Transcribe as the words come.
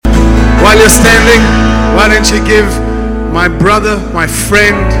while you're standing, why don't you give my brother, my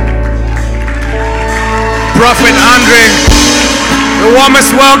friend, Prophet Andre, the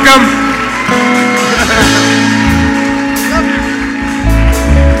warmest welcome.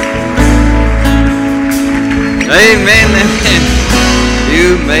 Amen, amen.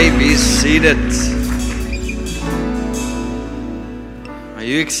 You may be seated. Are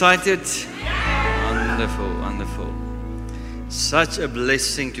you excited? Wonderful, wonderful. Such a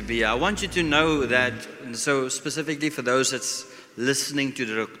blessing to be here. I want you to know that, and so specifically for those that's listening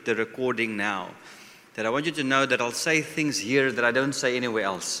to the recording now, that I want you to know that I'll say things here that I don't say anywhere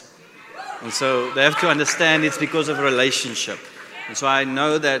else. And so they have to understand it's because of a relationship. And so I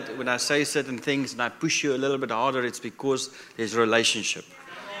know that when I say certain things and I push you a little bit harder, it's because there's a relationship.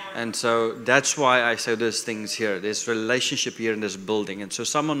 And so that's why I say those things here. There's relationship here in this building. And so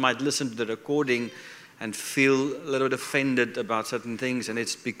someone might listen to the recording and feel a little bit offended about certain things, and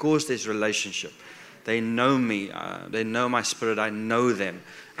it's because there's relationship. They know me. They know my spirit. I know them.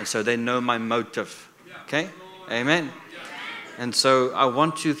 And so they know my motive. Okay? Amen. And so I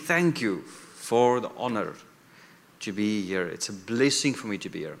want to thank you for the honor to be here. It's a blessing for me to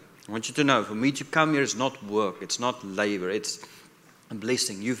be here. I want you to know, for me to come here is not work. It's not labor. It's a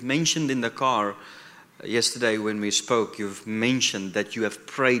blessing. You've mentioned in the car yesterday when we spoke, you've mentioned that you have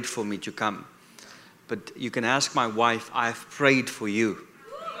prayed for me to come. But you can ask my wife, I've prayed for you.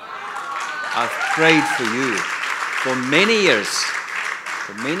 I've prayed for you. For many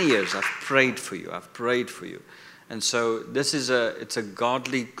years, I've prayed for you. I've prayed for you. And so it's a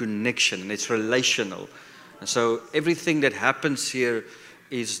godly connection, and it's relational. And so everything that happens here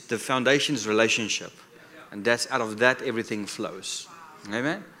is the foundation is relationship. And that's out of that everything flows.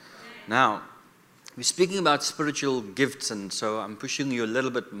 Amen? Now, we're speaking about spiritual gifts, and so I'm pushing you a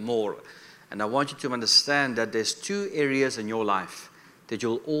little bit more. And I want you to understand that there's two areas in your life that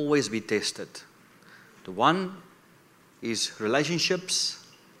you'll always be tested. The one is relationships,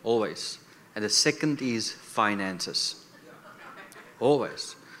 always. And the second is finances.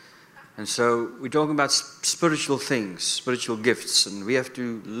 Always. And so we're talking about spiritual things, spiritual gifts. And we have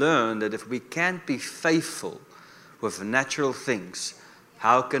to learn that if we can't be faithful with natural things,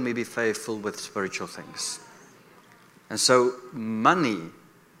 how can we be faithful with spiritual things? And so money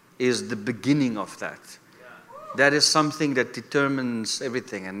is the beginning of that. That is something that determines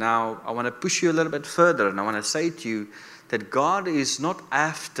everything. And now I want to push you a little bit further, and I want to say to you that God is not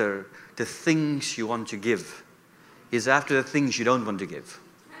after the things you want to give. He's after the things you don't want to give.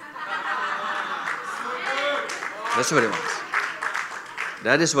 That's what He wants.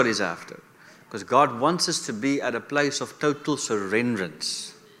 That is what He's after. Because God wants us to be at a place of total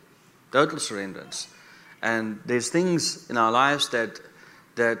surrenderance. Total surrenderance. And there's things in our lives that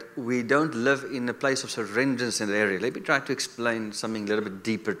we don't live in a place of surrenderance in the area. Let me try to explain something a little bit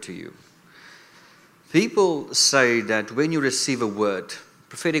deeper to you. People say that when you receive a word,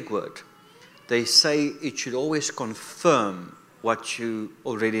 prophetic word, they say it should always confirm what you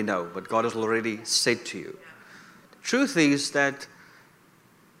already know, what God has already said to you. The truth is that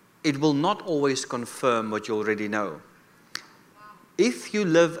it will not always confirm what you already know. If you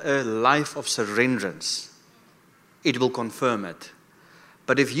live a life of surrenderance, it will confirm it.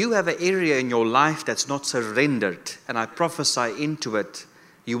 But if you have an area in your life that's not surrendered, and I prophesy into it,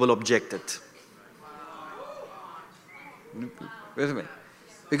 you will object it. With me?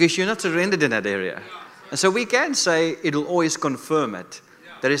 Because you're not surrendered in that area. And so we can say it will always confirm it.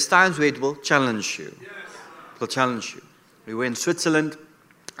 There is times where it will challenge you. It will challenge you. We were in Switzerland,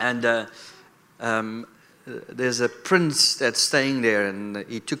 and there's a prince that's staying there, and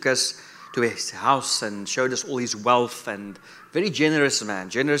he took us to his house and showed us all his wealth, and very generous man,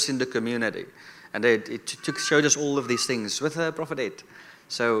 generous in the community. And it showed us all of these things with Prophet Ed.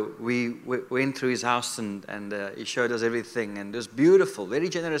 So we went through his house, and he showed us everything, and it was beautiful, very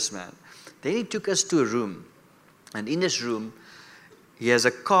generous man. Then he took us to a room, and in this room, he has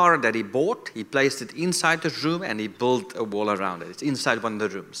a car that he bought. He placed it inside the room, and he built a wall around it. It's inside one of the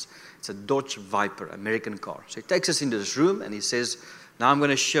rooms. It's a Dodge Viper, American car. So he takes us into this room, and he says, now I'm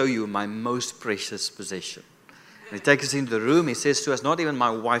going to show you my most precious possession. And he takes us into the room. He says to us, not even my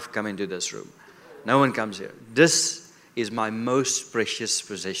wife come into this room. No one comes here. This is my most precious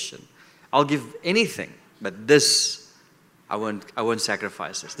possession. I'll give anything, but this, I won't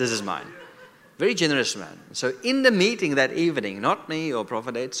sacrifice this. This is mine. Very generous man. So in the meeting that evening, not me or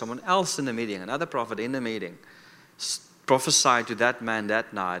Prophet Ed, someone else in the meeting, another prophet in the meeting, prophesied to that man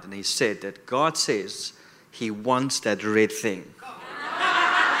that night, and he said that God says He wants that red thing.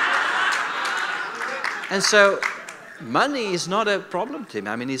 And so money is not a problem to him.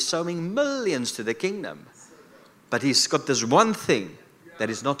 I mean, he's sowing millions to the kingdom. But he's got this one thing that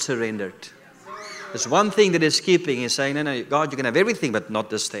is not surrendered. There's one thing that is keeping. He's saying, no, God, you can have everything, but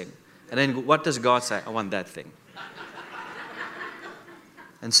not this thing. And then what does God say? I want that thing.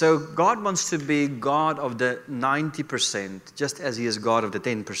 And so God wants to be God of the 90%, just as He is God of the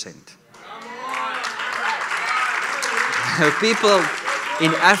 10%. People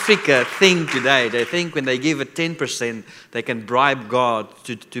in Africa think today, they think when they give a 10%, they can bribe God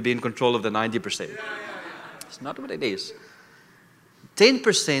to be in control of the 90%. It's not what it is.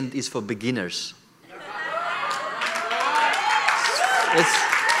 10% is for beginners.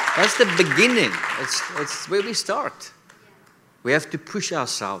 That's the beginning. It's where we start. We have to push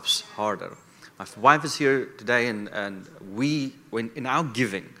ourselves harder. My wife is here today, and when in our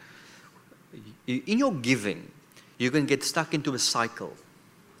giving, in your giving, you can get stuck into a cycle.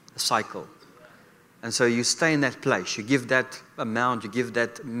 And so you stay in that place. You give that amount, you give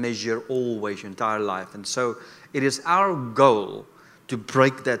that measure always your entire life. And so it is our goal to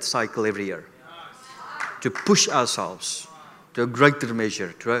break that cycle every year. To push ourselves to a greater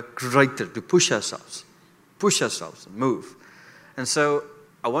measure, to push ourselves and move. And so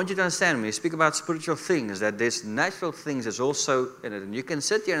I want you to understand, when you speak about spiritual things, that there's natural things there's also in it. And you can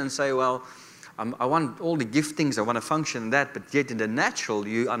sit here and say, well, I want all the giftings, I want to function in that, but yet in the natural,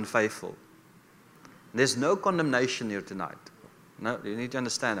 you're unfaithful. There's no condemnation here tonight. No, you need to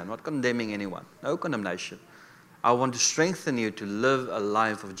understand, I'm not condemning anyone. No condemnation. I want to strengthen you to live a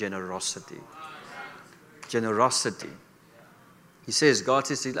life of generosity. Generosity. He says, God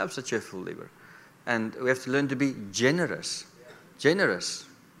says He loves a cheerful giver. And we have to learn to be generous. Generous.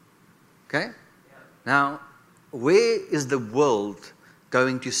 Okay? Now, where is the world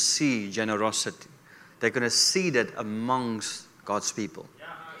going to see generosity? They're going to see that amongst God's people.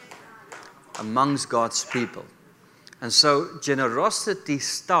 Amongst God's people. And so, generosity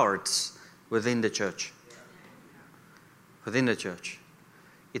starts within the church. Within the church.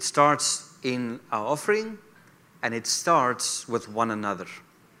 It starts in our offering, and it starts with one another.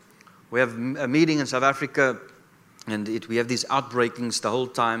 We have a meeting in South Africa, and we have these outbreakings the whole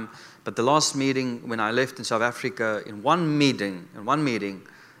time. But the last meeting, when I left in South Africa, in one meeting,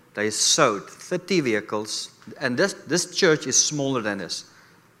 they sowed 30 vehicles. And this church is smaller than this.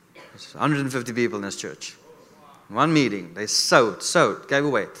 There's 150 people in this church. In one meeting, they sowed, gave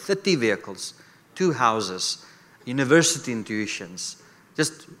away 30 vehicles, 2 houses, university tuitions.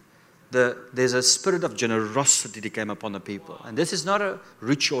 There's a spirit of generosity that came upon the people. And this is not a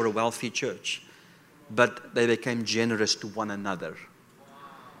rich or a wealthy church, but they became generous to one another.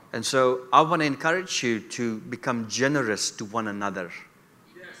 And so I want to encourage you to become generous to one another.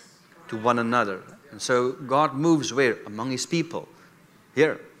 To one another. And so God moves where? Among His people.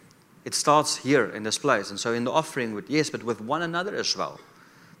 Here. It starts here in this place. And so in the offering, but with one another as well.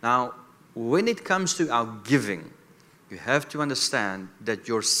 Now, when it comes to our giving, you have to understand that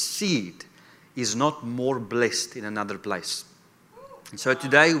your seed is not more blessed in another place. And so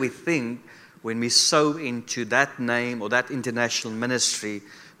today we think when we sow into that name or that international ministry,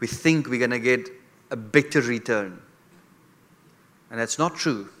 we think we're going to get a better return. And that's not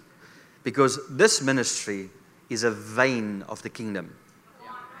true. Because this ministry is a vein of the kingdom.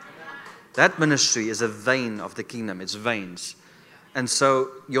 That ministry is a vein of the kingdom. It's veins. And so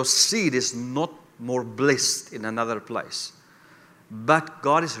your seed is not more blessed in another place. But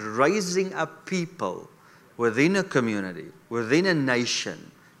God is raising up people within a community, within a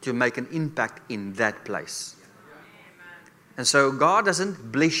nation, to make an impact in that place. And so God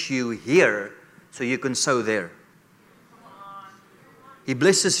doesn't bless you here so you can sow there. He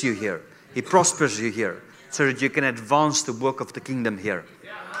blesses you here. He prospers you here so that you can advance the work of the kingdom here.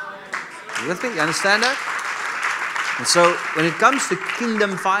 You understand that? And so when it comes to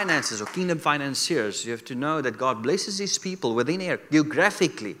kingdom finances or kingdom financiers, you have to know that God blesses His people within here.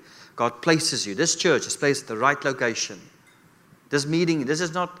 Geographically, God places you. This church is placed at the right location. This meeting,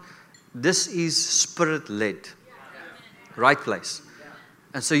 this is Spirit-led. Right place.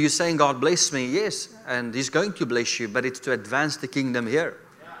 And so you're saying, God bless me, yes, and He's going to bless you, but it's to advance the kingdom here.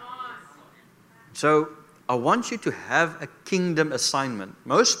 So I want you to have a kingdom assignment.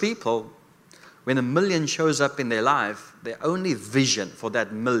 Most people, when $1 million shows up in their life, their only vision for that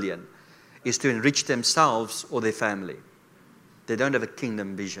 $1 million is to enrich themselves or their family. They don't have a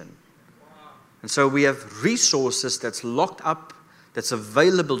kingdom vision. And so we have resources that's locked up, that's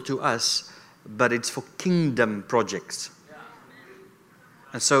available to us, but it's for kingdom projects.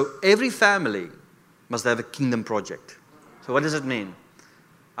 And so every family must have a kingdom project. So what does it mean?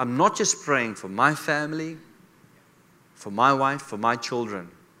 I'm not just praying for my family, for my wife, for my children.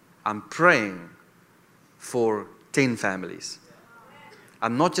 I'm praying for 10 families.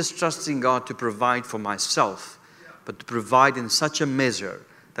 I'm not just trusting God to provide for myself, but to provide in such a measure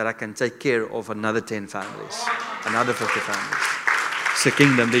that I can take care of another 10 families, another 50 families. It's a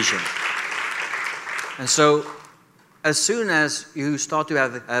kingdom vision. And so, as soon as you start to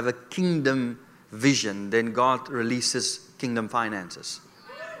have a kingdom vision, then God releases kingdom finances.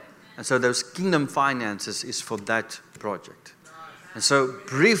 And so those kingdom finances is for that project. And so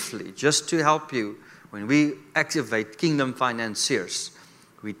briefly, just to help you, when we activate kingdom financiers,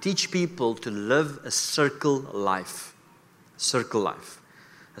 we teach people to live a circle life. Circle life.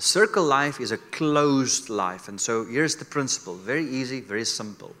 A circle life is a closed life. And so here's the principle. Very easy, very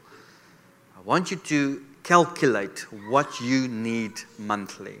simple. I want you to calculate what you need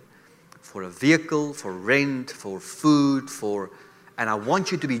monthly for a vehicle, for rent, for food, and I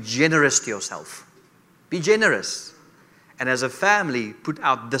want you to be generous to yourself. Be generous. And as a family, put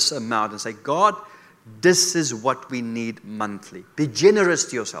out this amount and say, God, this is what we need monthly. Be generous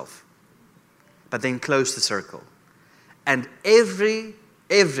to yourself. But then close the circle. And every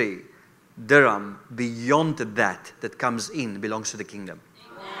dirham beyond that comes in belongs to the kingdom.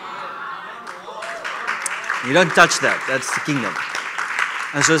 You don't touch that. That's the kingdom.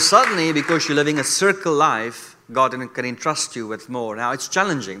 And so suddenly, because you're living a circle life, God can entrust you with more. Now, it's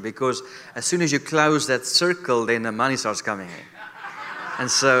challenging because as soon as you close that circle, then the money starts coming in. And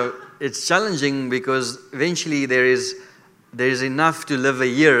so it's challenging because eventually there is enough to live a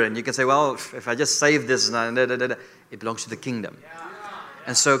year. And you can say, well, if I just save this, it belongs to the kingdom.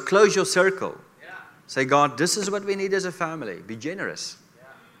 And so close your circle. Say, God, this is what we need as a family. Be generous.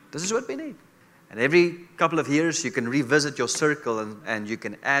 This is what we need. And every couple of years, you can revisit your circle and you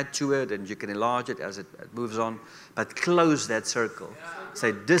can add to it and you can enlarge it as it moves on. But close that circle.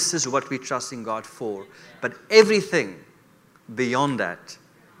 Say, this is what we trust in God for. But everything beyond that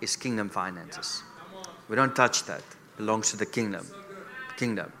is kingdom finances. We don't touch that. It belongs to the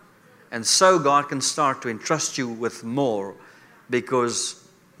kingdom. And so God can start to entrust you with more because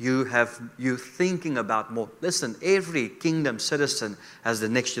you thinking about more. Listen, every kingdom citizen has the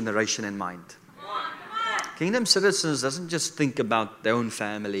next generation in mind. Kingdom citizens doesn't just think about their own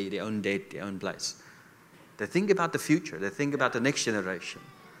family, their own debt, their own place. They think about the future. They think about the next generation.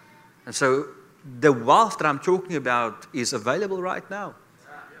 And so the wealth that I'm talking about is available right now.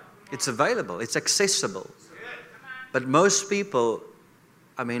 It's available. It's accessible. But most people,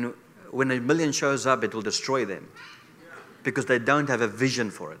 when $1 million shows up, it will destroy them because they don't have a vision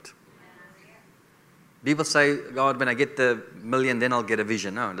for it. People say, God, when I get the $1 million, then I'll get a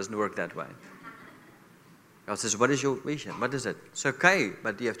vision. No, it doesn't work that way. God says, what is your vision? What is it? It's okay,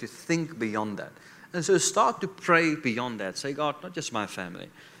 but you have to think beyond that. And so start to pray beyond that. Say, God, not just my family.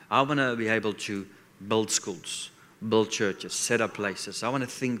 I want to be able to build schools, build churches, set up places. I want to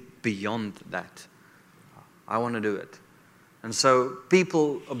think beyond that. I want to do it. And so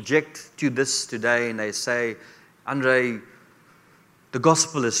people object to this today and they say, Andre, the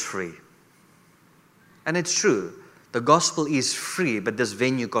gospel is free. And it's true. The gospel is free, but this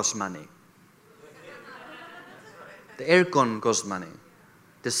venue costs money. The aircon costs money.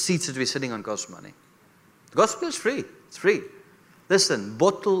 The seats that we're sitting on cost money. The gospel is free. It's free. Listen,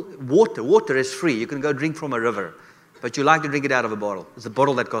 water is free. You can go drink from a river. But you like to drink it out of a bottle. It's a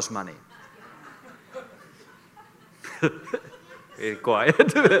bottle that costs money. Very quiet.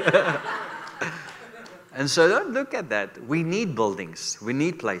 And so don't look at that. We need buildings. We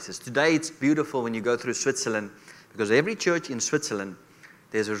need places. Today it's beautiful when you go through Switzerland because every church in Switzerland,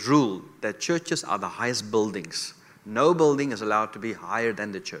 there's a rule that churches are the highest buildings. No building is allowed to be higher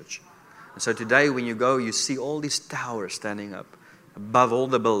than the church. And so today when you go, you see all these towers standing up above all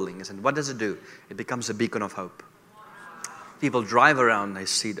the buildings. And what does it do? It becomes a beacon of hope. People drive around, they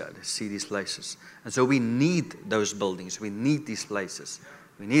see that. They see these places. And so we need those buildings. We need these places.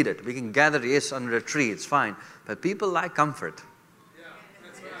 We need it. We can gather, yes, under a tree. It's fine. But people like comfort.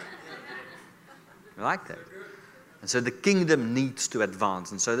 We like that. And so the kingdom needs to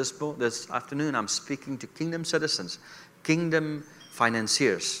advance. And so this afternoon, I'm speaking to kingdom citizens, kingdom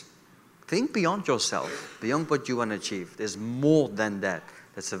financiers. Think beyond yourself, beyond what you want to achieve. There's more than that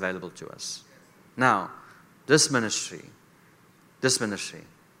that's available to us. Now, this ministry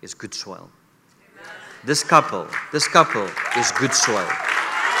is good soil. This couple is good soil. It's good soil.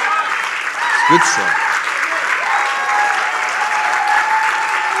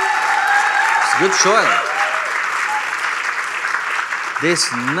 It's good soil.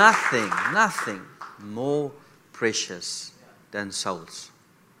 There's nothing more precious than souls.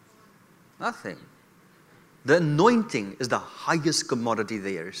 Nothing. The anointing is the highest commodity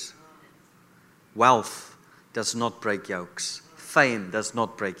there is. Wealth does not break yokes. Fame does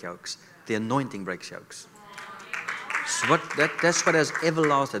not break yokes. The anointing breaks yokes. So that's what has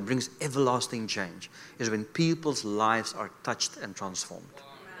everlasting, that brings everlasting change, is when people's lives are touched and transformed.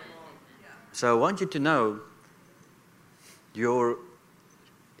 So I want you to know your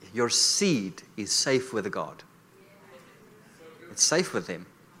seed is safe with God. It's safe with Him.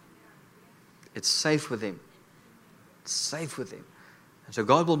 It's safe with Him. It's safe with Him. And so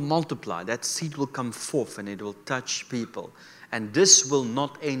God will multiply. That seed will come forth and it will touch people. And this will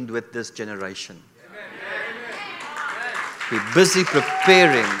not end with this generation. Be busy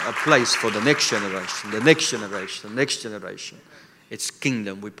preparing a place for the next generation, the next generation, the next generation. It's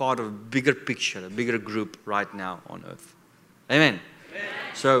kingdom. We're part of a bigger picture, a bigger group right now on earth. Amen. Amen.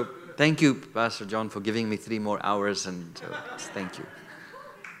 So thank you, Pastor John, for giving me 3 more hours, and thank you.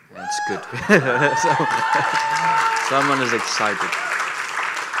 That's good. So, someone is excited.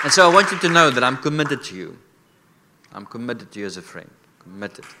 And so I want you to know that I'm committed to you. I'm committed to you as a friend.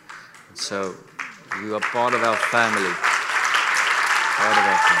 Committed. And so you are part of our family. Part of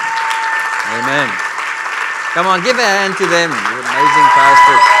our family. Amen. Come on, give a hand to them. You're amazing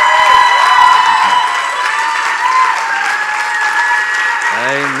pastors.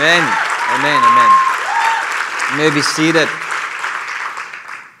 Amen. Amen. Amen. You may be seated.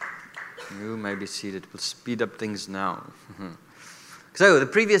 You may be seated. We'll speed up things now. So, the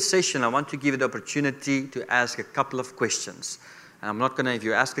previous session, I want to give you the opportunity to ask a couple of questions. And I'm not going to, if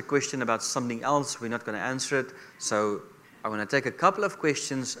you ask a question about something else, we're not going to answer it. So, I want to take a couple of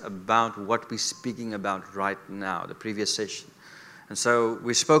questions about what we're speaking about right now, the previous session. And so,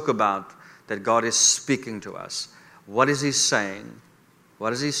 we spoke about that God is speaking to us. What is He saying?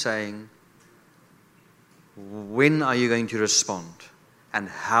 What is He saying? When are you going to respond? And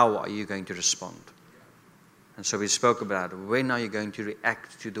how are you going to respond? And so we spoke about when are you going to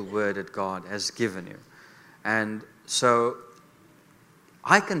react to the word that God has given you. And so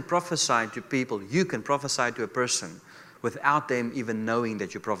I can prophesy to people, you can prophesy to a person without them even knowing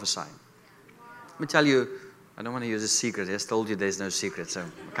that you're prophesying. Let me tell you, I don't want to use a secret. I just told you there's no secret, so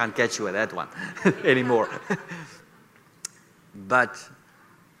I can't catch you with that one anymore. But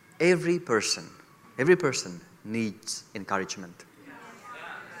every person needs encouragement.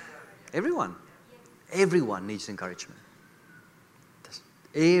 Everyone needs encouragement.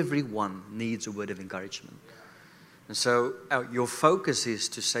 Everyone needs a word of encouragement. And so your focus is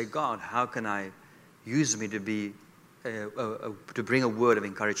to say, God, how can I use me to be to bring a word of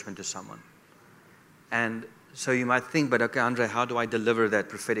encouragement to someone? And so you might think, but okay, Andre, how do I deliver that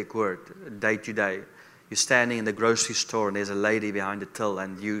prophetic word day to day? You're standing in the grocery store and there's a lady behind the till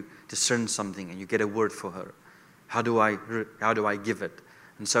and you discern something and you get a word for her. How do I give it?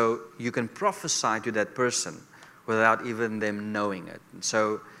 And so you can prophesy to that person without even them knowing it. And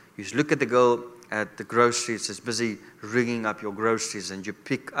so you look at the girl at the groceries that's busy ringing up your groceries, and you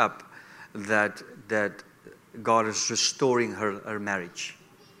pick up that God is restoring her marriage.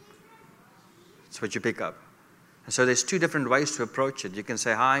 That's what you pick up. And so there's 2 different ways to approach it. You can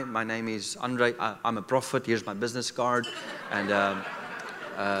say, hi, my name is Andre. I'm a prophet. Here's my business card. And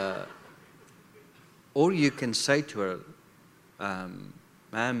or you can say to her,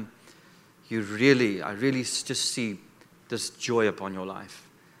 ma'am, I really just see this joy upon your life.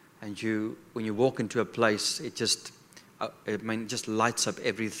 And when you walk into a place, it just lights up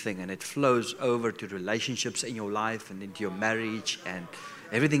everything, and it flows over to relationships in your life and into your marriage, and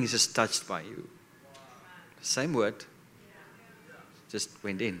everything is just touched by you. The same word just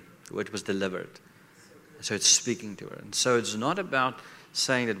went in. The word was delivered. So it's speaking to her. And so it's not about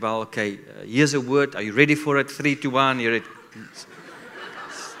saying that, well, okay, here's a word. Are you ready for it? 3, 2, 1. You're ready.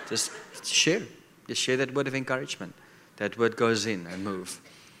 Just share. Just share that word of encouragement. That word goes in and move.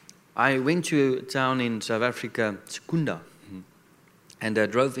 I went to a town in South Africa, Secunda, and I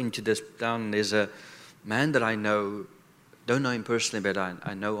drove into this town. There's a man that I know, don't know him personally, but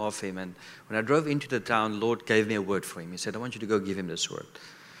I know of him. And when I drove into the town, Lord gave me a word for him. He said, I want you to go give him this word.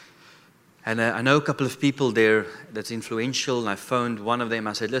 And I know a couple of people there that's influential, and I phoned one of them.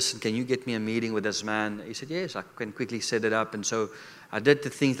 I said, listen, can you get me a meeting with this man? He said, yes, I can quickly set it up. And so I did the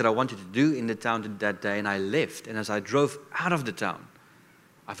things that I wanted to do in the town that day, and I left. And as I drove out of the town,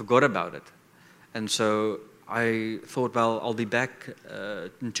 I forgot about it. And so I thought, well, I'll be back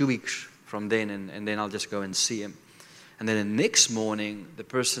in 2 weeks from then, and then I'll just go and see him. And then the next morning, the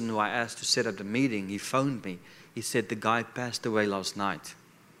person who I asked to set up the meeting, he phoned me. He said, the guy passed away last night.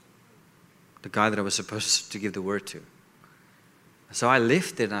 The guy that I was supposed to give the word to. So I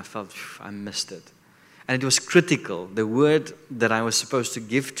left it and I felt, I missed it. And it was critical. The word that I was supposed to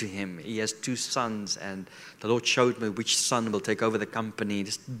give to him, he has 2 sons, and the Lord showed me which son will take over the company.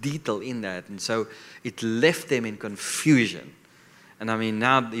 There's detail in that. And so it left them in confusion. And I mean,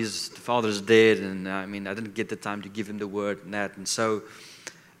 now the father's dead, and I mean, I didn't get the time to give him the word and that. And so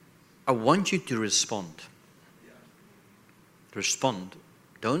I want you to respond. Respond.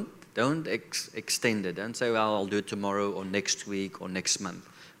 Don't extend it. Don't say, well, I'll do it tomorrow or next week or next month.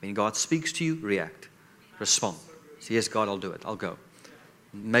 When God speaks to you, react. Respond. Say, yes, God, I'll do it. I'll go.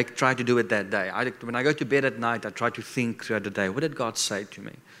 Try to do it that day. When I go to bed at night, I try to think throughout the day, what did God say to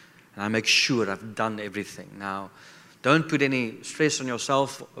me? And I make sure I've done everything. Now, don't put any stress on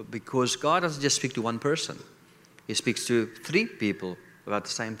yourself, because God doesn't just speak to one person. He speaks to 3 people about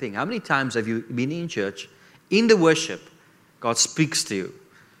the same thing. How many times have you been in church, in the worship, God speaks to you,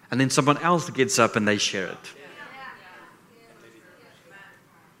 and then someone else gets up and they share it?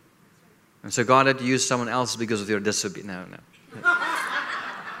 And so God had to use someone else because of your disobedience. No.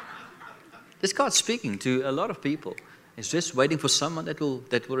 This God's speaking to a lot of people. He's just waiting for someone that will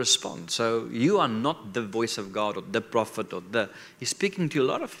respond. So you are not the voice of God or the prophet He's speaking to a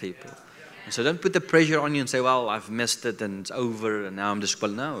lot of people. And so don't put the pressure on you and say, well, I've missed it and it's over and now I'm just,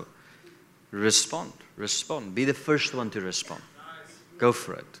 well, no. Respond. Be the first one to respond. Go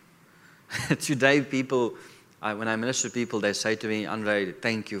for it. Today, people, when I minister to people, they say to me, Andre,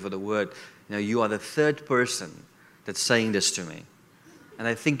 thank you for the word. You know, you are the 3rd person that's saying this to me. And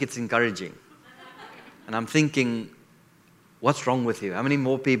I think it's encouraging. And I'm thinking, what's wrong with you? How many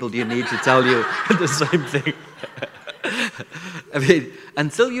more people do you need to tell you the same thing? I mean,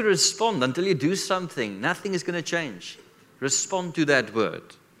 until you respond, until you do something, nothing is going to change. Respond to that word.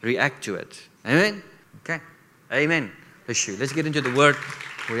 React to it. Amen? Okay. Amen. Let's get into the word.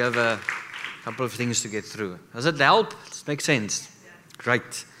 We have a couple of things to get through. Does it help? Does it make sense?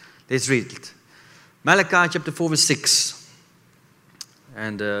 Great. Let's read it. Malachi chapter 4 verse 6.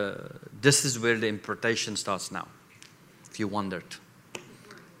 And this is where the interpretation starts now, if you wondered.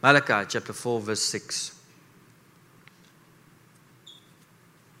 Malachi chapter 4 verse 6.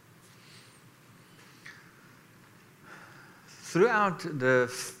 Throughout the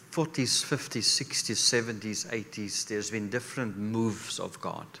 40s, 50s, 60s, 70s, 80s, there's been different moves of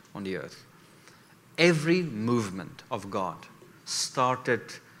God on the earth. Every movement of God started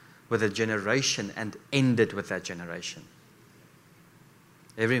with a generation and ended with that generation.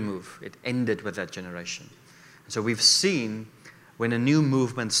 Every move, it ended with that generation. So we've seen when a new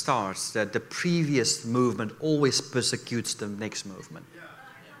movement starts that the previous movement always persecutes the next movement.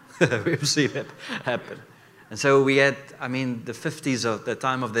 We've seen it happen. And so we had, the 50s of the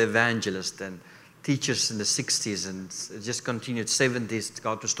time of the evangelist and teachers in the 60s, and it just continued. 70s,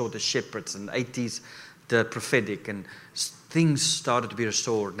 God restored the shepherds, and 80s, the prophetic, and things started to be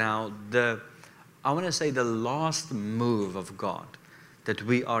restored. Now, I want to say the last move of God that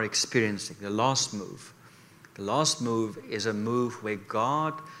we are experiencing, the last move is a move where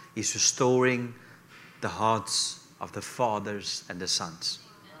God is restoring the hearts of the fathers and the sons.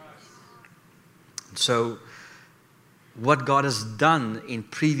 And so, what God has done in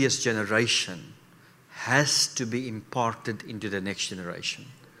previous generation has to be imparted into the next generation.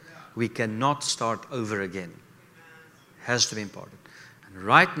 We cannot start over again. It has to be imparted. And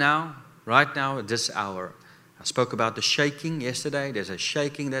right now, at this hour, I spoke about the shaking yesterday. There's a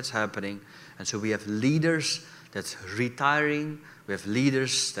shaking that's happening. And so we have leaders that's retiring. We have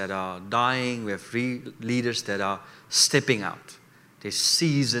leaders that are dying. We have leaders that are stepping out. This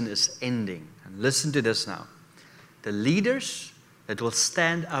season is ending. And listen to this now. The leaders that will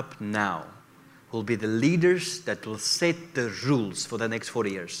stand up now will be the leaders that will set the rules for the next 40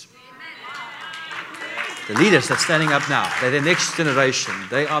 years. The leaders that's standing up now, they're the next generation.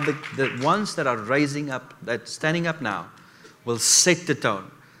 They are the ones that are rising up, that standing up now, will set the tone.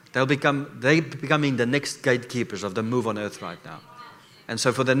 They're becoming the next gatekeepers of the move on earth right now. And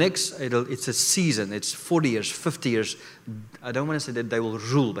so for the next, it's a season, it's 40 years, 50 years. I don't want to say that they will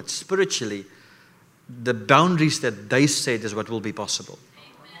rule, but spiritually, the boundaries that they set is what will be possible.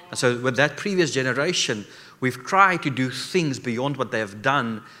 And so with that previous generation, we've tried to do things beyond what they have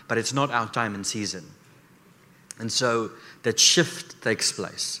done, but it's not our time and season. And so that shift takes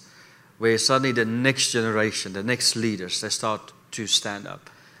place, where suddenly the next generation, the next leaders, they start to stand up.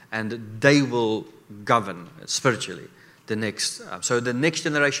 And they will govern spiritually the next. So the next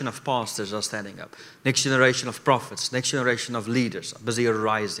generation of pastors are standing up. Next generation of prophets, next generation of leaders are busy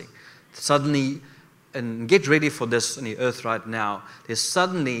arising. Suddenly, and get ready for this on the earth right now, there's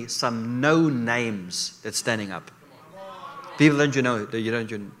suddenly some no names that's standing up. People that you know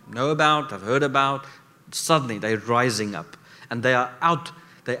about, have heard about, suddenly they're rising up. And they're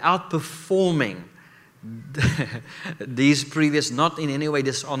outperforming these previous, not in any way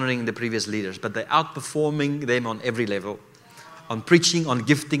dishonoring the previous leaders, but they're outperforming them on every level. On preaching, on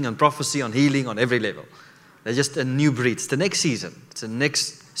gifting, on prophecy, on healing, on every level. They're just a new breed. It's the next season. It's the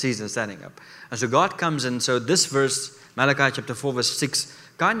next season standing up. And so God comes in. So this verse, Malachi chapter 4, verse 6,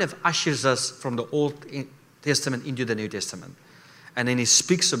 kind of ushers us from the Old Testament into the New Testament. And then he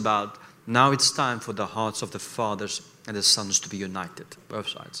speaks about now it's time for the hearts of the fathers and the sons to be united, both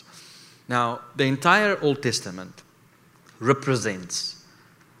sides. Now, the entire Old Testament represents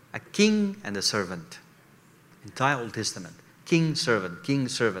a king and a servant. Entire Old Testament. King, servant, king,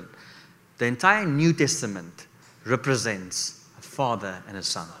 servant. The entire New Testament represents a father and a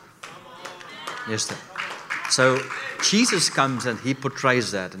son. Yes, sir. So Jesus comes and he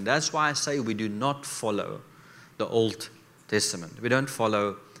portrays that. And that's why I say we do not follow the Old Testament. We don't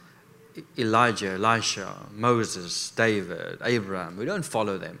follow Elijah, Elisha, Moses, David, Abraham. We don't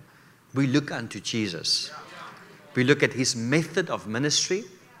follow them. We look unto Jesus. We look at his method of ministry,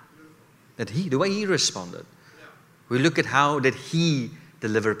 the way he responded. We look at how did he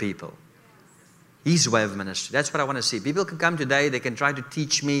deliver people. His way of ministry. That's what I want to see. People can come today, they can try to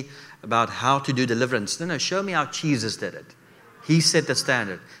teach me about how to do deliverance. No, show me how Jesus did it. He set the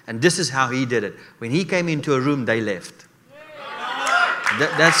standard. And this is how he did it. When he came into a room, they left.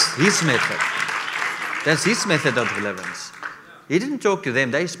 That's his method. That's his method of deliverance. He didn't talk to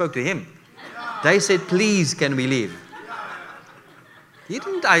them. They spoke to him. They said, please, can we leave? He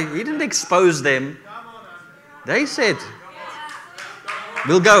didn't expose them. They said,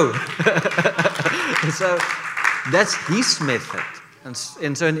 we'll go. So that's his method.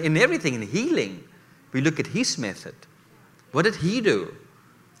 And so in everything, in healing, we look at his method. What did he do?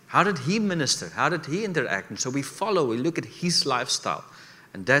 How did he minister? How did he interact? And so we look at his lifestyle.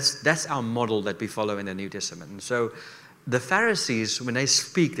 And that's our model that we follow in the New Testament. And so the Pharisees, when they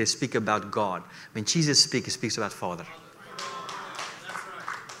speak about God. When Jesus speaks, he speaks about Father.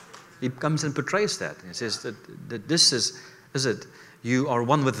 He comes and portrays that. He says that this is it? You are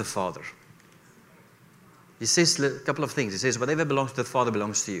one with the Father. He says a couple of things. He says, whatever belongs to the Father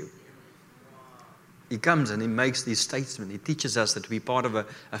belongs to you. He comes and he makes these statements. He teaches us that we're part of a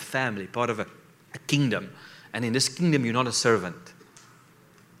family, part of a kingdom. And in this kingdom, you're not a servant.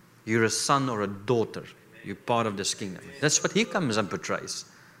 You're a son or a daughter. You're part of this kingdom. That's what he comes and portrays.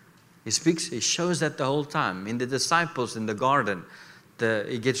 He shows that the whole time. In the disciples in the garden,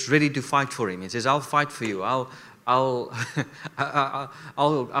 he gets ready to fight for him. He says, I'll fight for you. I'm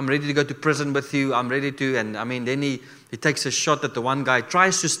ready to go to prison with you. I'm ready to, and I mean, then he takes a shot at the one guy,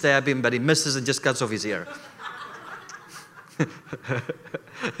 tries to stab him, but he misses and just cuts off his ear.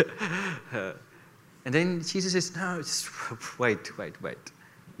 And then Jesus says, no, wait.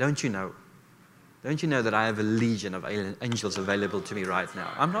 Don't you know that I have a legion of angels available to me right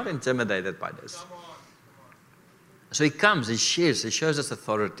now? I'm not intimidated by this. So he comes, he shows us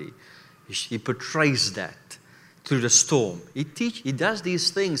authority. He portrays that through the storm. He does these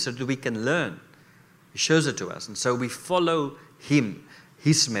things so that we can learn. He shows it to us. And so we follow him,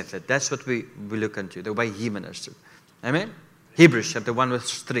 his method. That's what we look into, the way he ministered. Amen? Hebrews chapter 1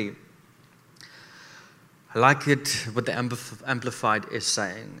 verse 3. I like it what the Amplified is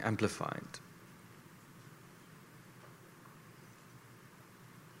saying. Amplified.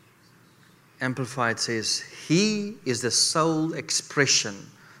 Amplified says, he is the sole expression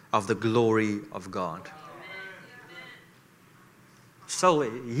of the glory of God. So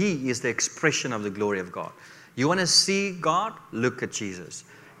he is the expression of the glory of God. You want to see God? Look at Jesus.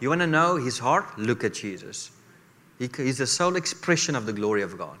 You want to know his heart? Look at Jesus. He's the sole expression of the glory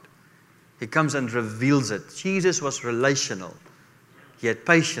of God. He comes and reveals it. Jesus was relational. He had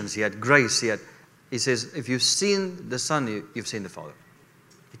patience. He had grace. He says, if you've seen the Son, you've seen the Father.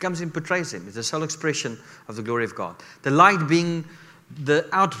 He comes and portrays him. It's the sole expression of the glory of God. The light being the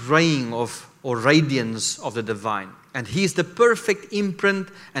outraying of or radiance of the divine. And he is the perfect imprint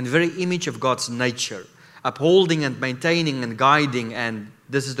and very image of God's nature, upholding and maintaining and guiding, and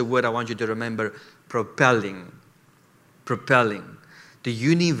this is the word I want you to remember, propelling the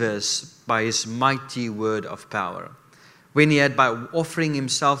universe by his mighty word of power. When he had by offering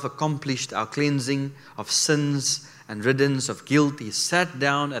himself accomplished our cleansing of sins and riddance of guilt, he sat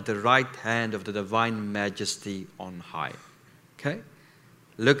down at the right hand of the divine majesty on high. Okay?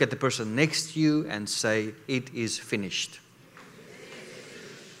 Look at the person next to you and say, it is finished.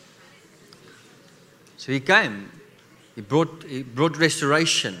 So he came. He brought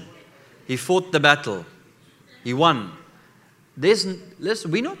restoration. He fought the battle. He won. Listen,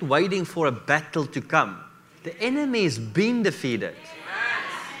 we're not waiting for a battle to come. The enemy has been defeated.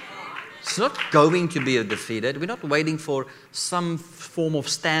 It's not going to be defeated. We're not waiting for some form of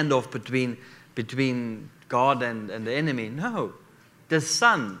standoff between God and the enemy. No. The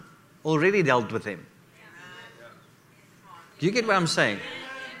Son already dealt with him. Do you get what I'm saying?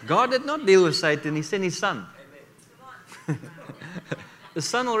 God did not deal with Satan. He sent His Son. The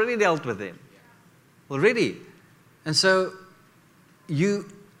Son already dealt with him. Already. And so,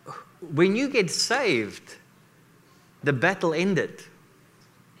 when you get saved, the battle ended.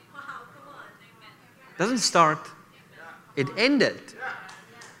 It doesn't start. It ended.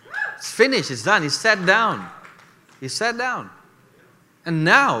 It's finished. It's done. He sat down. He sat down. And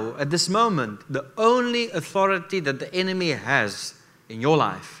now, at this moment, the only authority that the enemy has in your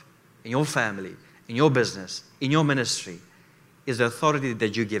life, in your family, in your business, in your ministry, is the authority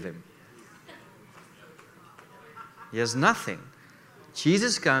that you give him. He has nothing.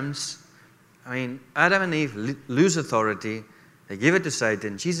 Jesus comes. Adam and Eve lose authority. They give it to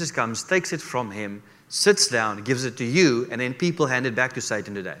Satan. Jesus comes, takes it from him, sits down, gives it to you, and then people hand it back to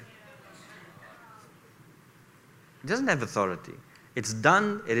Satan today. He doesn't have authority. It's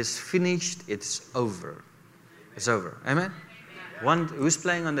done. It is finished. It's over. It's over. Amen? Who's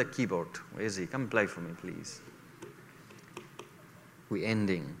playing on the keyboard? Where is he? Come play for me, please. We're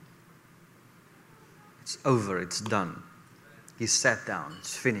ending. It's over. It's done. He sat down.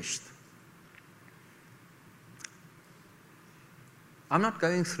 It's finished. I'm not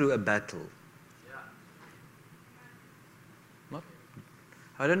going through a battle.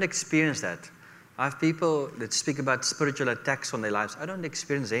 I don't experience that. I have people that speak about spiritual attacks on their lives. I don't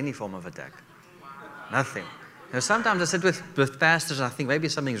experience any form of attack. Nothing. Sometimes I sit with pastors and I think maybe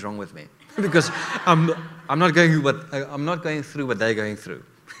something's wrong with me because I'm not going through what they're going through.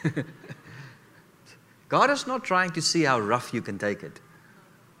 God is not trying to see how rough you can take it.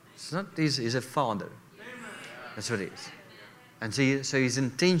 It's not. He's a father. That's what it is. And so His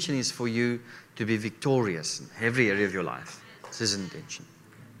intention is for you to be victorious in every area of your life. It's His intention.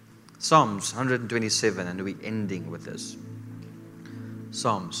 Psalms 127, and we're ending with this.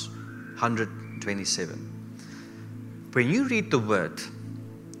 Psalms 127. When you read the word,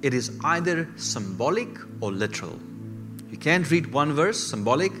 it is either symbolic or literal. You can't read one verse,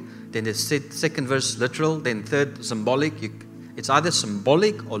 symbolic, then the second verse, literal, then third, symbolic. It's either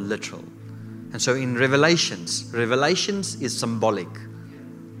symbolic or literal. And so in Revelations is symbolic.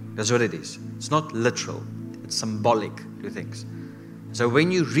 That's what it is. It's not literal. It's symbolic to things. So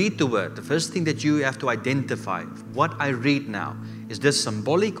when you read the word, the first thing that you have to identify, what I read now, is this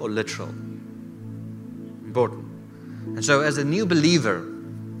symbolic or literal? Important. And so as a new believer,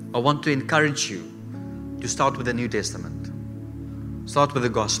 I want to encourage you to start with the New Testament. Start with the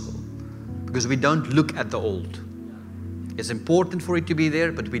gospel. Because we don't look at the old. It's important for it to be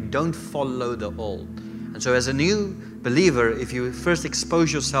there, but we don't follow the old. And so as a new believer, if you first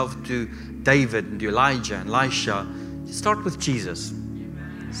expose yourself to David and Elijah and Elisha, start with Jesus.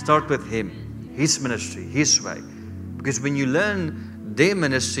 Start with Him, His ministry, His way. Because when you learn their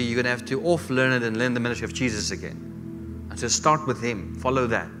ministry, you're going to have to off-learn it and learn the ministry of Jesus again. And so start with Him. Follow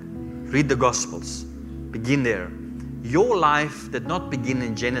that. Read the Gospels. Begin there. Your life did not begin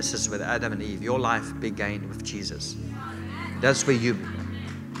in Genesis with Adam and Eve. Your life began with Jesus. That's where you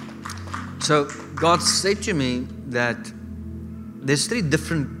begin. So God said to me that there's 3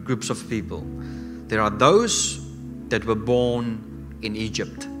 different groups of people. There are those that were born in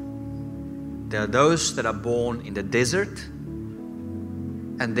Egypt. There are those that are born in the desert.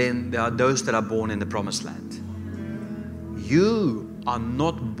 And then there are those that are born in the promised land. You are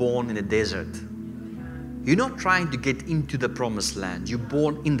not born in the desert. You're not trying to get into the promised land. You're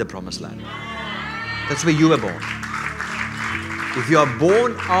born in the promised land. That's where you were born. If you are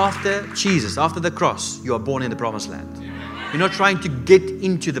born after Jesus, after the cross, you are born in the promised land. You're not trying to get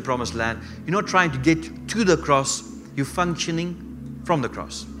into the promised land. You're not trying to get to the cross. You're functioning from the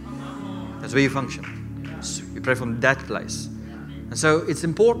cross. That's where you function. So you pray from that place. And so it's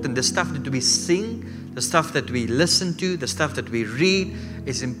important, the stuff that we sing, the stuff that we listen to, the stuff that we read,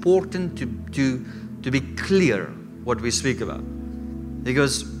 it's important to be clear what we speak about.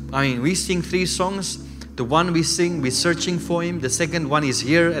 Because, we sing 3 songs. The one we sing, we're searching for Him. The second one is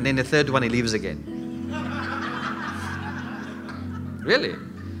here, and then the third one He leaves again. Really?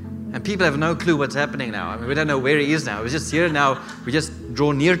 And people have no clue what's happening now. We don't know where He is now. He's just here now. We just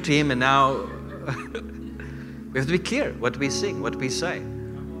draw near to Him, and now we have to be clear what we sing, what we say.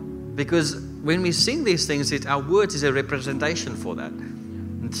 Because when we sing these things, our words is a representation for that.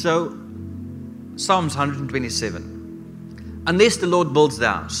 And so, Psalms 127. Unless the Lord builds the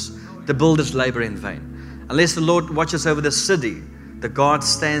house, the builders labor in vain. Unless the Lord watches over the city, the guard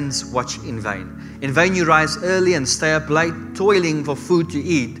stands watch in vain. In vain you rise early and stay up late, toiling for food to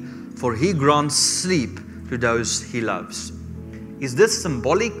eat, for He grants sleep to those He loves. Is this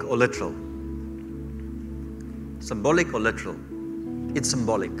symbolic or literal? Symbolic or literal? It's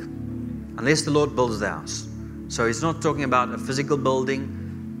symbolic. Unless the Lord builds the house. So He's not talking about a physical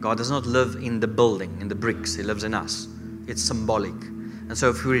building. God does not live in the building, in the bricks. He lives in us. It's symbolic. And so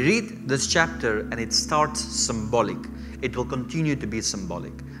if we read this chapter and it starts symbolic, it will continue to be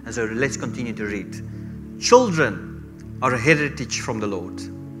symbolic. And so let's continue to read. Children are a heritage from the Lord.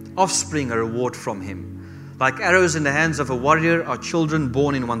 Offspring a reward from Him. Like arrows in the hands of a warrior are children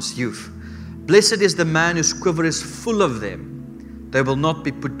born in one's youth. Blessed is the man whose quiver is full of them. They will not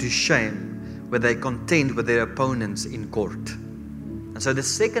be put to shame when they contend with their opponents in court. And so the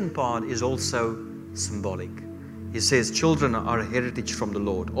second part is also symbolic. He says children are a heritage from the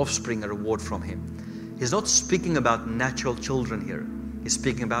Lord, offspring a reward from Him. He's not speaking about natural children here. He's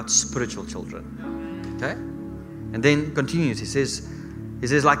speaking about spiritual children. Okay? And then continues, he says,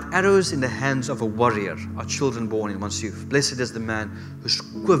 like arrows in the hands of a warrior are children born in one's youth. Blessed is the man whose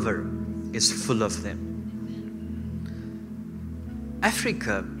quiver is full of them.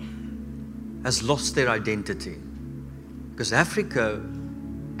 Africa has lost their identity because Africa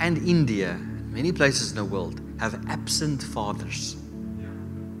and India, many places in the world, have absent fathers.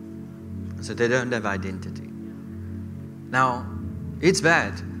 So they don't have identity. Now, it's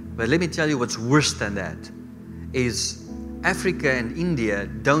bad, but let me tell you what's worse than that is Africa and India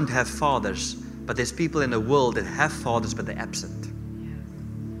don't have fathers, but there's people in the world that have fathers, but they're absent.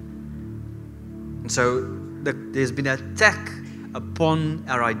 And so there's been an attack upon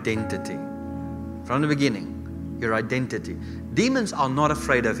our identity. From the beginning, your identity. Demons are not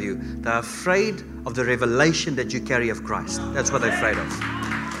afraid of you. They're afraid of the revelation that you carry of Christ. That's what they're afraid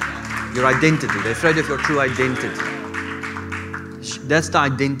of. Your identity. They're afraid of your true identity. That's the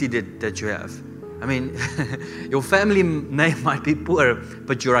identity that you have. I mean, your family name might be poor,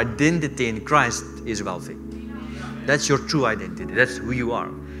 but your identity in Christ is wealthy. That's your true identity. That's who you are.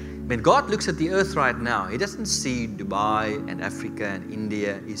 When God looks at the earth right now, He doesn't see Dubai and Africa and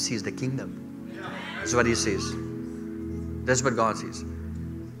India. He sees the kingdom. That's what He sees. That's what God sees.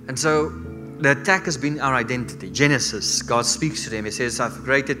 And so the attack has been our identity. Genesis, God speaks to them. He says, I've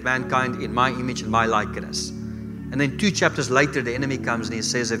created mankind in my image and my likeness. And then 2 chapters later, the enemy comes and he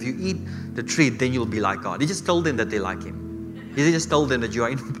says, if you eat the tree, then you'll be like God. He just told them that they like Him. He just told them that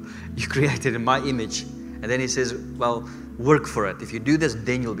you created in my image. And then He says, well, work for it. If you do this,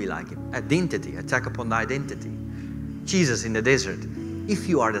 then you'll be like Him. Identity, attack upon the identity. Jesus in the desert, if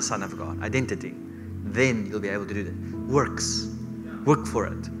you are the Son of God, identity, then you'll be able to do that. Works. Work for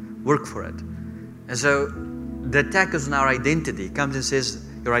it. Work for it. And so the attack is on our identity. It comes and says,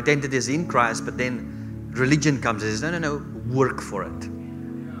 your identity is in Christ, but then religion comes and says, no, work for it.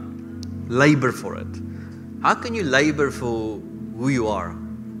 Labor for it. How can you labor for who you are?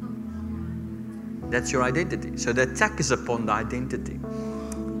 That's your identity. So the attack is upon the identity.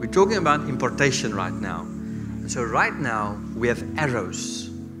 We're talking about importation right now. So right now, we have arrows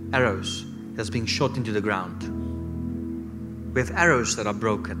that's being shot into the ground. We have arrows that are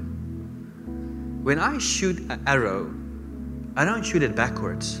broken. When I shoot an arrow, I don't shoot it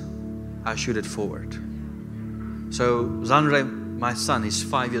backwards. I shoot it forward. So Zanre, my son, is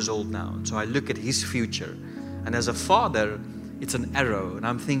 5 years old now. So I look at his future. And as a father, it's an arrow. And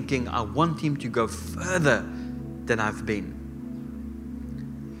I'm thinking, I want him to go further than I've been.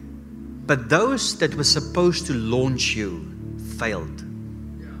 But those that were supposed to launch you failed.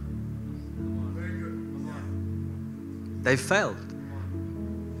 They failed.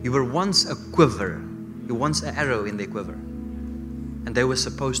 You were once a quiver. You were once an arrow in their quiver. And they were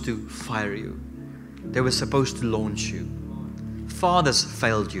supposed to fire you. They were supposed to launch you. Fathers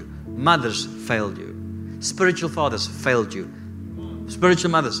failed you. Mothers failed you. Spiritual fathers failed you. Spiritual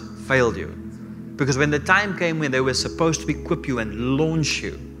mothers failed you. Because when the time came when they were supposed to equip you and launch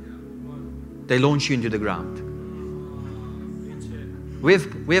you, they launched you into the ground. We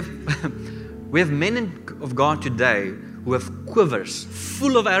have men of God today who have quivers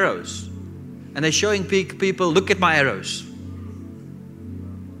full of arrows. And they're showing people, look at my arrows.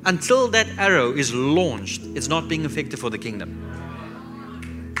 Until that arrow is launched, it's not being effective for the kingdom.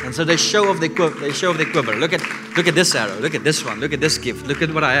 And so they show off their quiver. Look at this arrow. Look at this one. Look at this gift. Look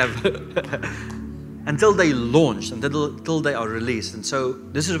at what I have. Until they launch, until they are released. And so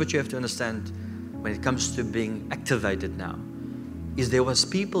this is what you have to understand when it comes to being activated now. Is there was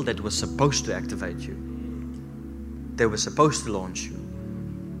people that were supposed to activate you. They were supposed to launch you.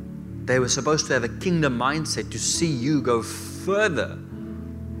 They were supposed to have a kingdom mindset to see you go further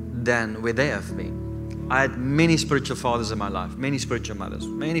than where they have been. I had many spiritual fathers in my life, many spiritual mothers,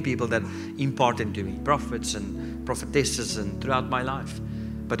 many people that imparted into me, prophets and prophetesses and throughout my life.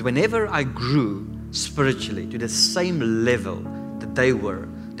 But whenever I grew spiritually to the same level that they were,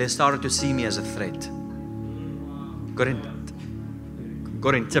 they started to see me as a threat.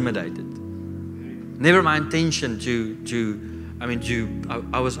 Got intimidated. Never my intention to I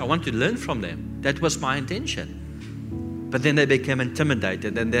want to learn from them. That was my intention. But then they became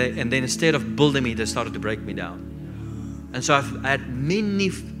intimidated, and then instead of building me, they started to break me down. And so I had many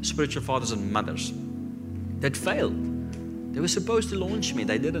spiritual fathers and mothers that failed. They were supposed to launch me,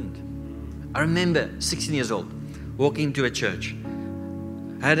 they didn't. I remember 16 years old, walking to a church.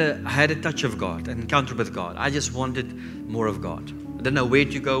 I had a touch of God, an encounter with God. I just wanted more of God. I didn't know where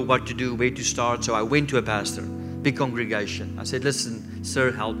to go, what to do, where to start. So I went to a pastor, big congregation. I said, listen,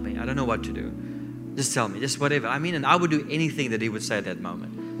 sir, help me. I don't know what to do. Just tell me, just whatever. And I would do anything that he would say at that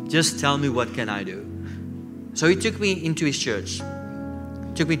moment. Just tell me, what can I do? So he took me into his church,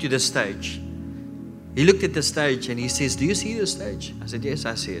 took me to the stage. He looked at the stage and he says, do you see the stage? I said, yes,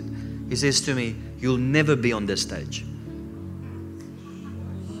 I see it. He says to me, you'll never be on this stage.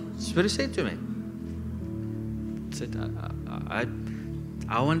 That's what he said to me. I said,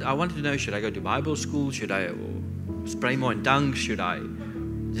 I wanted to know, should I go to Bible school? Should I pray more in tongues? Should I?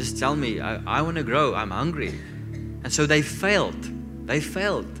 Just tell me, I want to grow. I'm hungry. And so they failed. They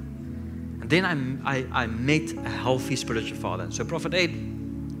failed. And then I met a healthy spiritual father. So Prophet Ed,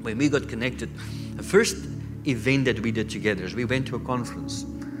 when we got connected, the first event that we did together is we went to a conference.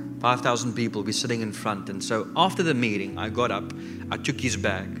 5,000 people, we're sitting in front. And so after the meeting, I got up, I took his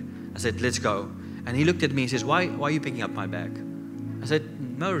bag. I said, let's go. And he looked at me and says, why are you picking up my bag? I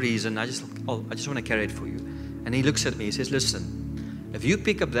said, no reason. I just want to carry it for you. And he looks at me, he says, listen, if you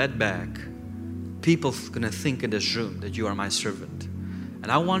pick up that bag, people are going to think in this room that you are my servant.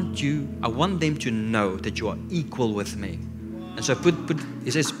 And I want them to know that you are equal with me. And so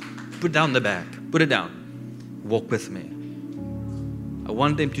he says, put down the bag, put it down, walk with me. I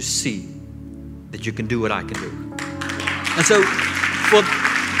want them to see that you can do what I can do. And so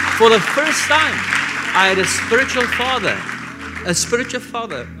for the first time, I had a spiritual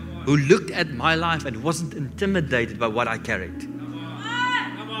father who looked at my life and wasn't intimidated by what I carried.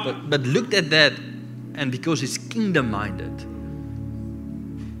 But looked at that, and because he's kingdom-minded,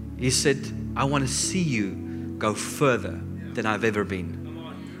 he said, I want to see you go further than I've ever been.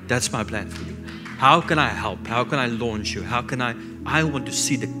 That's my plan for you. How can I help? How can I launch you? I want to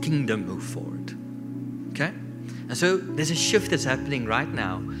see the kingdom move forward. Okay? And so there's a shift that's happening right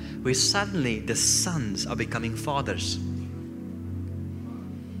now where suddenly the sons are becoming fathers.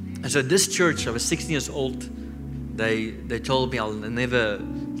 And so this church, I was 16 years old, they told me I'll never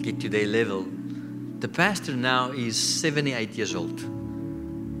get to their level. The pastor now is 78 years old.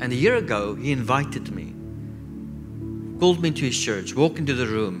 And a year ago, he invited me, called me into his church, walked into the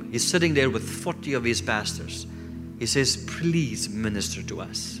room. He's sitting there with 40 of his pastors. He says, please minister to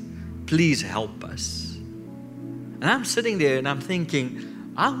us. Please help us. And I'm sitting there and I'm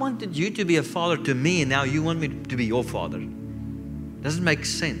thinking, I wanted you to be a father to me, and now you want me to be your father. Doesn't make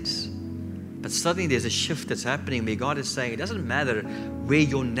sense. But suddenly there's a shift that's happening where God is saying, it doesn't matter where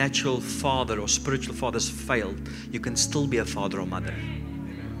your natural father or spiritual fathers failed, you can still be a father or mother.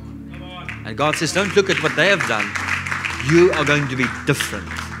 And God says, don't look at what they have done. You are going to be different.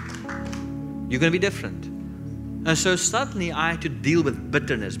 You're going to be different. And so suddenly I had to deal with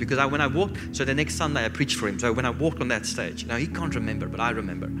bitterness because when I walked, so the next Sunday I preached for him. So when I walked on that stage, now he can't remember, but I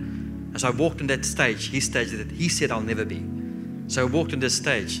remember. And so I walked on that stage, his stage that he said I'll never be. So I walked on this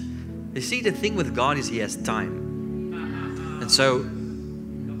stage. You see, the thing with God is he has time. And so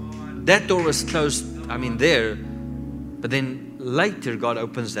that door was closed, there. But then later God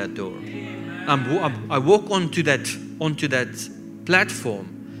opens that door. I walk onto that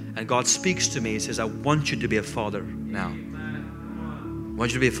platform and God speaks to me. He says, I want you to be a father now. I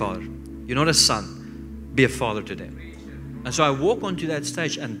want you to be a father. You're not a son. Be a father to them. And so I walk onto that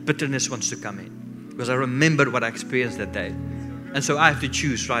stage and bitterness wants to come in because I remember what I experienced that day. And so I have to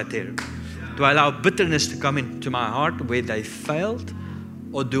choose right there. Do I allow bitterness to come into my heart where they failed?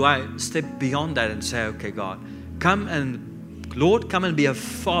 Or do I step beyond that and say, okay, God, Lord, come and be a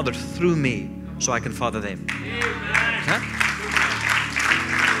father through me so I can father them. Okay?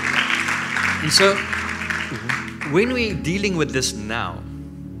 And so when we're dealing with this now,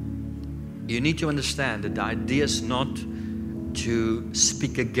 you need to understand that the idea is not to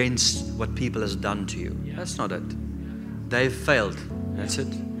speak against what people has done to you. That's not it. They've failed. That's it.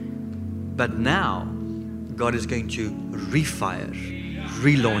 But now, God is going to refire,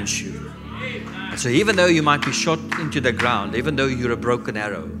 relaunch you. And so even though you might be shot into the ground, even though you're a broken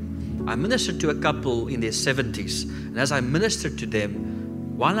arrow, I ministered to a couple in their 70s. And as I ministered to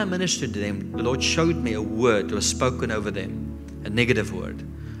them, while I ministered to them, the Lord showed me a word that was spoken over them, a negative word.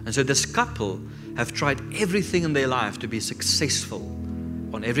 And so this couple have tried everything in their life to be successful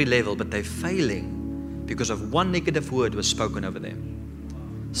on every level, but they're failing because of one negative word was spoken over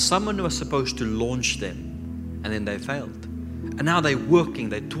them. Someone was supposed to launch them, and then they failed. And now they're working,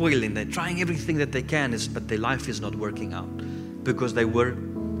 they're toiling, they're trying everything that they can, but their life is not working out because they were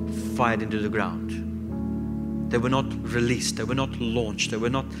fired into the ground. They were not released, they were not launched,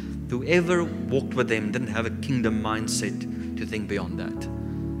 whoever walked with them didn't have a kingdom mindset to think beyond that.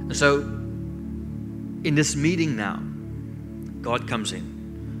 And so, in this meeting now, God comes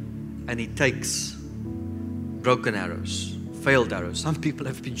in and He takes broken arrows, failed arrows. Some people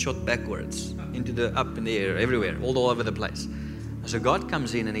have been shot backwards, up in the air, everywhere, all over the place. And so God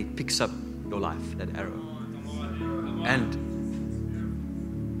comes in and He picks up your life, that arrow. And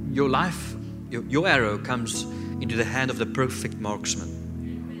your life, your arrow comes into the hand of the perfect marksman.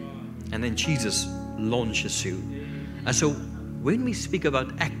 And then Jesus launches you. And so when we speak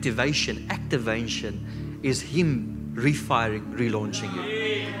about activation is Him refiring, relaunching you.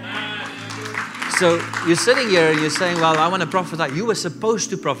 So you're sitting here and you're saying, well, I want to prophesy. You were supposed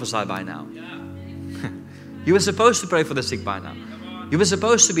to prophesy by now. You were supposed to pray for the sick by now. You were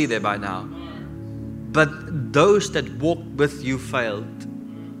supposed to be there by now. But those that walked with you failed.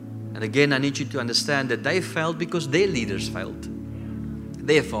 And again, I need you to understand that they failed because their leaders failed.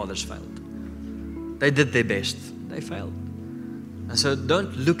 Their fathers failed. They did their best. They failed. And so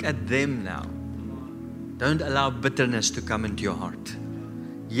don't look at them now. Don't allow bitterness to come into your heart.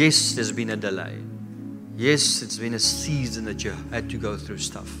 Yes, there's been a delay. Yes, it's been a season that you had to go through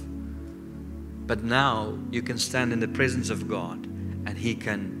stuff. But now you can stand in the presence of God and He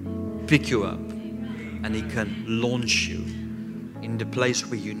can pick you up and He can launch you in the place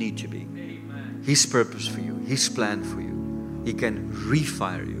where you need to be. His purpose for you, His plan for you. He can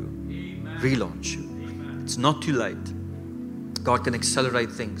refire you, relaunch you. It's not too late. God can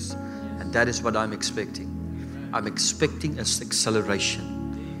accelerate things, and that is what I'm expecting. I'm expecting an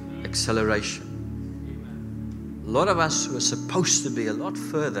acceleration. Acceleration. A lot of us were supposed to be a lot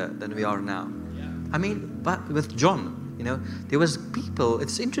further than we are now. I mean, but with John, there was people.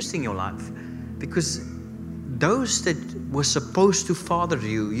 It's interesting in your life because those that were supposed to father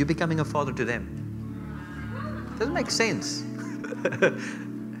you, you're becoming a father to them. Doesn't make sense.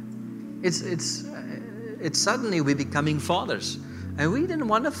 It's suddenly we're becoming fathers, and we didn't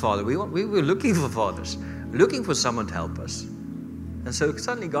want a father. We were looking for fathers, looking for someone to help us. And so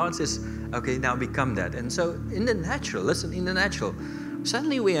suddenly God says, okay, now become that. And so in the natural,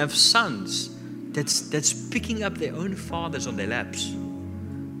 suddenly we have sons that's picking up their own fathers on their laps.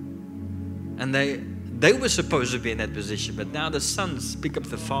 And they were supposed to be in that position, but now the sons pick up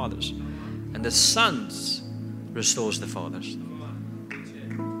the fathers. And the sons restores the fathers.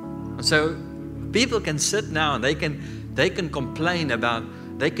 And so people can sit now and they can complain about,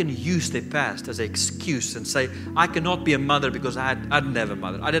 they can use their past as an excuse and say, I cannot be a mother because I didn't have a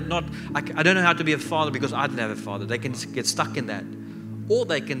mother. I don't know how to be a father because I didn't have a father. They can get stuck in that. Or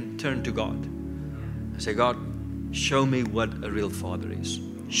they can turn to God and say, God, show me what a real father is.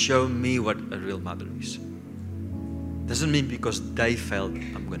 Show me what a real mother is. Doesn't mean because they failed,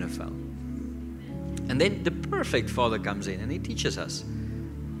 I'm going to fail. And then the perfect father comes in and He teaches us.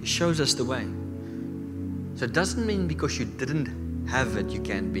 He shows us the way. So it doesn't mean because you didn't have it, you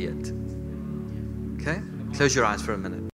can't be it. Okay? Close your eyes for a minute.